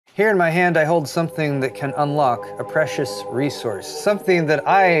Here in my hand, I hold something that can unlock a precious resource, something that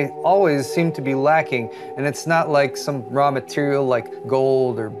I always seem to be lacking, and it's not like some raw material like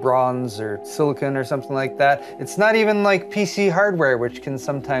gold or bronze or silicon or something like that. It's not even like PC hardware, which can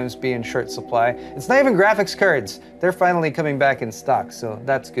sometimes be in short supply. It's not even graphics cards. They're finally coming back in stock, so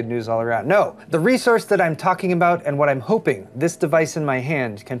that's good news all around. No, the resource that I'm talking about and what I'm hoping this device in my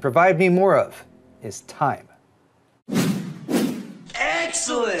hand can provide me more of is time.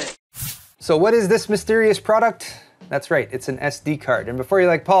 Excellent! So what is this mysterious product? That's right, it's an SD card. And before you're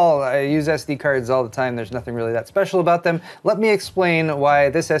like, Paul, I use SD cards all the time, there's nothing really that special about them, let me explain why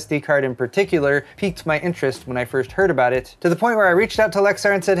this SD card in particular piqued my interest when I first heard about it, to the point where I reached out to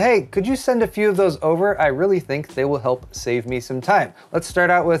Lexar and said, hey, could you send a few of those over? I really think they will help save me some time. Let's start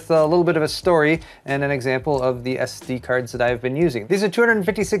out with a little bit of a story and an example of the SD cards that I've been using. These are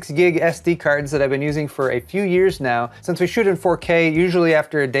 256 gig SD cards that I've been using for a few years now. Since we shoot in 4K, usually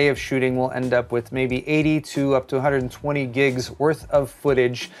after a day of shooting, we'll end up with maybe 80 to up to 120 gigs worth of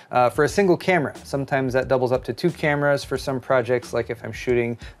footage for a single camera. Sometimes that doubles up to 2 cameras for some projects, like if I'm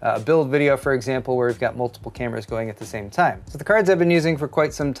shooting a build video, for example, where we've got multiple cameras going at the same time. So the cards I've been using for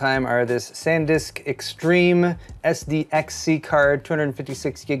quite some time are this SanDisk Extreme SD card,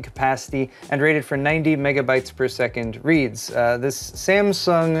 256 gig capacity, and rated for 90 megabytes per second reads. This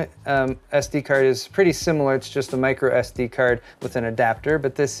Samsung SD card is pretty similar. It's just a micro SD card with an adapter,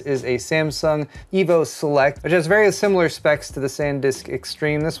 but this is a Samsung Evo Select, which has very similar specs to the SanDisk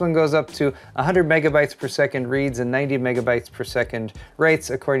Extreme. This one goes up to 100 megabytes per second reads and 90 megabytes per second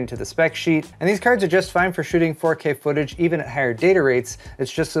writes according to the spec sheet. And these cards are just fine for shooting 4K footage even at higher data rates.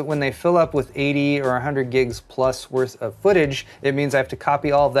 It's just that when they fill up with 80 or 100 gigs plus worth of footage, it means I have to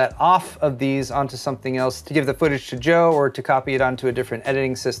copy all of that off of these onto something else to give the footage to Joe, or to copy it onto a different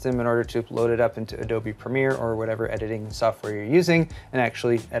editing system in order to load it up into Adobe Premiere or whatever editing software you're using and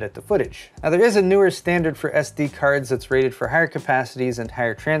actually edit the footage. Now there is a newer standard for SD cards that's rated for higher capacities and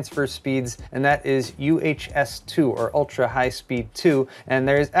higher transfer speeds, and that is UHS-II, or Ultra High Speed 2, and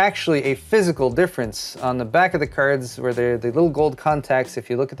there is actually a physical difference on the back of the cards where they're the little gold contacts. If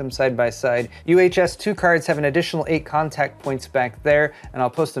you look at them side by side, UHS-II cards have an additional 8 contact points back there, and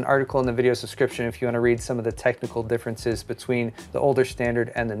I'll post an article in the video description if you want to read some of the technical differences between the older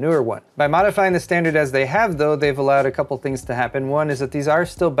standard and the newer one. By modifying the standard as they have, though, they've allowed a couple things to happen. One is that these are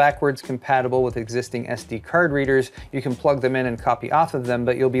still backwards compatible with existing SD card readers. You can plug them in and copy off of them,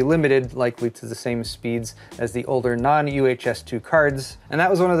 but you'll be limited likely to the same speeds as the older non-UHS-II cards. And that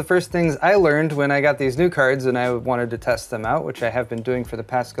was one of the first things I learned when I got these new cards and I wanted to test them out, which I have been doing for the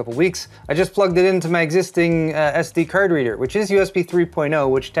past couple weeks. I just plugged it into my existing SD card reader, which is USB 3.0,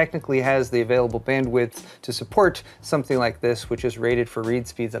 which technically has the available bandwidth to support something like this, which is rated for read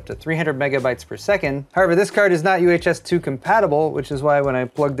speeds up to 300 megabytes per second. However, this card is not UHS-II compatible, which is why when I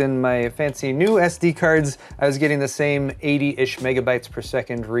plugged in my fancy new SD cards, I was getting the same 80-ish megabytes per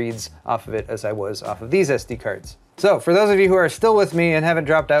second reads off of it as I was off of these SD cards. So for those of you who are still with me and haven't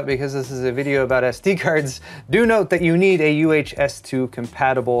dropped out because this is a video about SD cards, do note that you need a UHS-II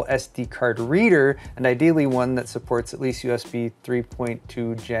compatible SD card reader, and ideally one that supports at least USB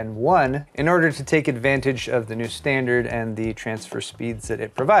 3.2 Gen 1 in order to take advantage of the new standard and the transfer speeds that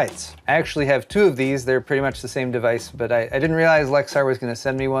it provides. I actually have 2 of these. They're pretty much the same device, but I didn't realize Lexar was going to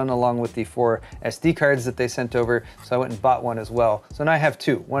send me one along with the 4 SD cards that they sent over, so I went and bought one as well. So now I have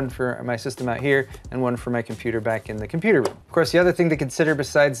 2, one for my system out here and one for my computer back in the computer room. Of course, the other thing to consider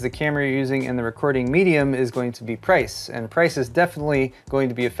besides the camera you're using and the recording medium is going to be price, and price is definitely going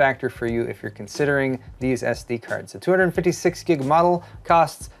to be a factor for you if you're considering these SD cards. The 256 gig model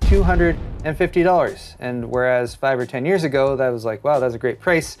costs $250, and whereas 5 or 10 years ago that was like, wow, that's a great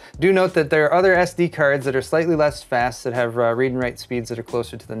price. Do note that there are other SD cards that are slightly less fast that have read and write speeds that are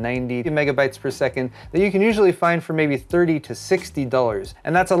closer to the 90 megabytes per second that you can usually find for maybe $30 to $60,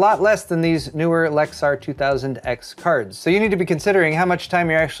 and that's a lot less than these newer Lexar 2000X cards. So you need to be considering how much time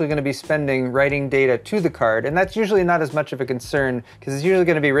you're actually going to be spending writing data to the card, and that's usually not as much of a concern because it's usually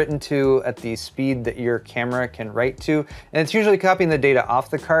going to be written to at the speed that your camera can write to, and it's usually copying the data off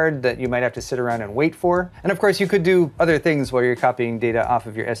the card that you might have to sit around and wait for. And of course you could do other things while you're copying data off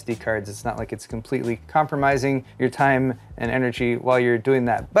of your SD cards. It's not like it's completely compromising your time and energy while you're doing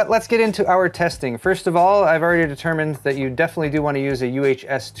that. But let's get into our testing. First of all, I've already determined that you definitely do want to use a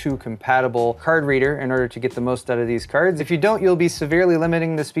UHS-II compatible card reader in order to get the most out of these cards. If you don't, you'll be severely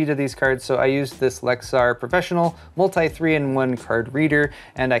limiting the speed of these cards, so I used this Lexar Professional multi 3-in-1 card reader,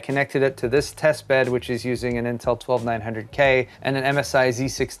 and I connected it to this test bed, which is using an Intel 12900K and an MSI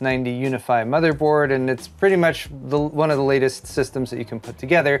Z690 Unify motherboard, and it's pretty much one of the latest systems that you can put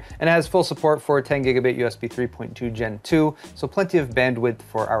together, and it has full support for 10 gigabit USB 3.2 Gen 2, 2, so plenty of bandwidth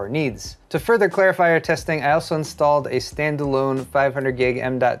for our needs. To further clarify our testing, I also installed a standalone 500 gig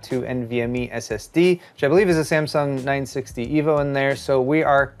M.2 NVMe SSD, which I believe is a Samsung 960 EVO in there, so we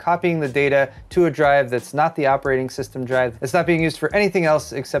are copying the data to a drive that's not the operating system drive. It's not being used for anything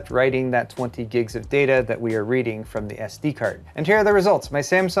else except writing that 20 gigs of data that we are reading from the SD card. And here are the results. My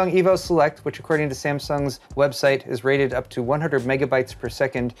Samsung EVO Select, which according to Samsung's website is rated up to 100 megabytes per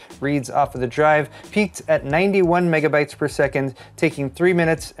second reads off of the drive, peaked at 91 megabytes per second, taking 3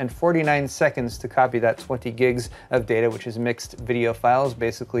 minutes and 49 seconds to copy that 20 gigs of data, which is mixed video files,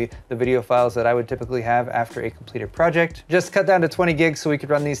 basically the video files that I would typically have after a completed project. Just cut down to 20 gigs so we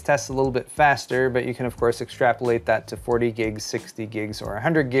could run these tests a little bit faster, but you can of course extrapolate that to 40 gigs, 60 gigs, or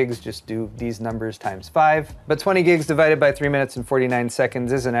 100 gigs, just do these numbers times 5. But 20 gigs divided by 3 minutes and 49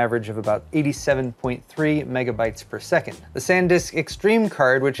 seconds is an average of about 87.3 megabytes per second. The SanDisk Extreme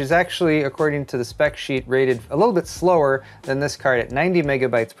card, which is actually, according to the spec sheet, rated a little bit slower than this card at 90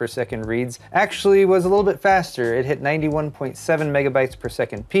 megabytes per second reads, actually was a little bit faster. It hit 91.7 megabytes per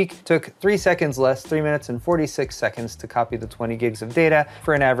second peak, took 3 seconds less, 3 minutes and 46 seconds to copy the 20 gigs of data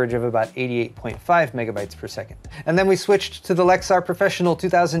for an average of about 88.5 megabytes per second. And then we switched to the Lexar Professional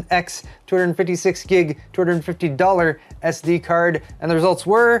 2000X 256 gig, $250 SD card, and the results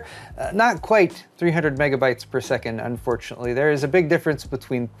were not quite 300 megabytes per second, unfortunately. There is a big difference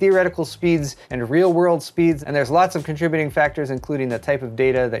between theoretical speeds and real-world speeds, and there's lots of contributing factors, including the type of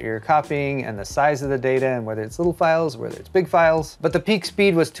data that you're copying and the size of the data, and whether it's little files, whether it's big files. But the peak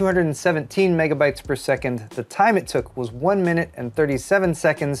speed was 217 megabytes per second. The time it took was 1 minute and 37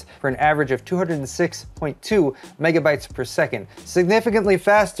 seconds for an average of 206.2 megabytes per second. Significantly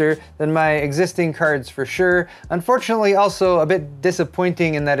faster than my existing cards for sure. Unfortunately, also a bit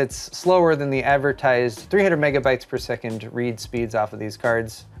disappointing in that it's slower than the advertised 300 megabytes per second read speeds off of these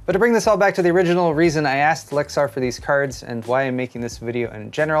cards. But to bring this all back to the original reason I asked Lexar for these cards and why I'm making this video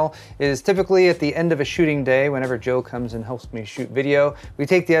in general is typically at the end of a shooting day, whenever Joe comes and helps me shoot video, we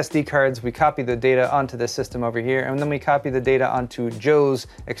take the SD cards, we copy the data onto this system over here, and then we copy the data onto Joe's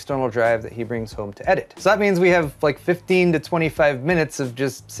external drive that he brings home to edit. So that means we have like 15 to 25 minutes of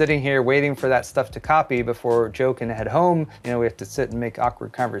just sitting here waiting for that stuff to copy before Joe can head home. You know, we have to sit and make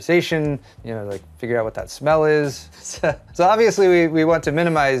awkward conversation, you know, like figure out what that smell is. So obviously we want to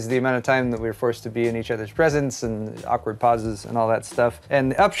minimize the amount of time that we're forced to be in each other's presence and awkward pauses and all that stuff.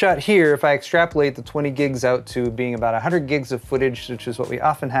 And the upshot here, if I extrapolate the 20 gigs out to being about 100 gigs of footage, which is what we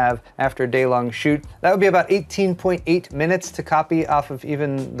often have after a day-long shoot, that would be about 18.8 minutes to copy off of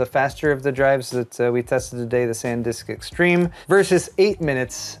even the faster of the drives that we tested today, the SanDisk Extreme, versus 8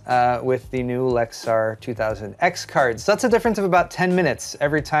 minutes with the new Lexar 2000X cards. So that's a difference of about 10 minutes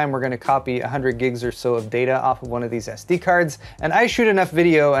every time we're going to copy 100 gigs or so of data off of one of these SD cards. And I shoot enough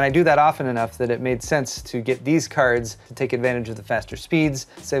video, and I do that often enough that it made sense to get these cards to take advantage of the faster speeds,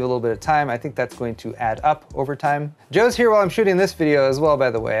 save a little bit of time. I think that's going to add up over time. Joe's here while I'm shooting this video as well,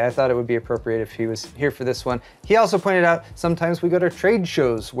 by the way. I thought it would be appropriate if he was here for this one. He also pointed out sometimes we go to trade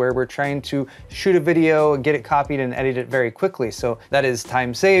shows where we're trying to shoot a video, get it copied and edit it very quickly. So that is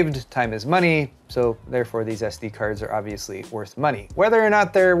time saved, time is money. So therefore these SD cards are obviously worth money. Whether or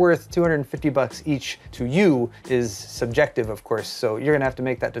not they're worth 250 bucks each to you is subjective, of course, so you're gonna have to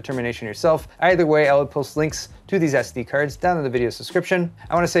make that determination yourself. Either way, I will post links to these SD cards down in the video description.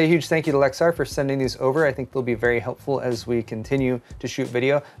 I wanna say a huge thank you to Lexar for sending these over. I think they'll be very helpful as we continue to shoot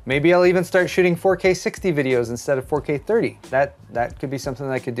video. Maybe I'll even start shooting 4K 60 videos instead of 4K 30. That could be something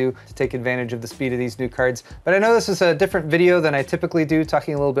that I could do to take advantage of the speed of these new cards. But I know this is a different video than I typically do,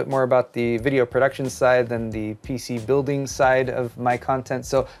 talking a little bit more about the video production side than the PC building side of my content.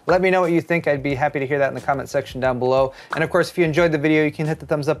 So let me know what you think. I'd be happy to hear that in the comment section down below. And of course, if you enjoyed the video, you can hit the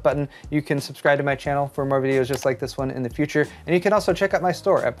thumbs up button. You can subscribe to my channel for more videos just like this one in the future. And you can also check out my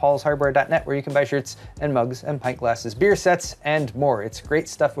store at paulshardware.net, where you can buy shirts and mugs and pint glasses, beer sets, and more. It's great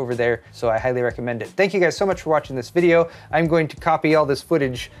stuff over there, so I highly recommend it. Thank you guys so much for watching this video. I'm going to copy all this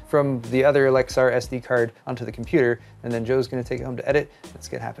footage from the other Lexar SD card onto the computer, and then Joe's gonna take it home to edit. Let's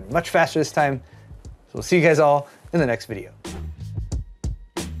get it happen much faster this time. So we'll see you guys all in the next video.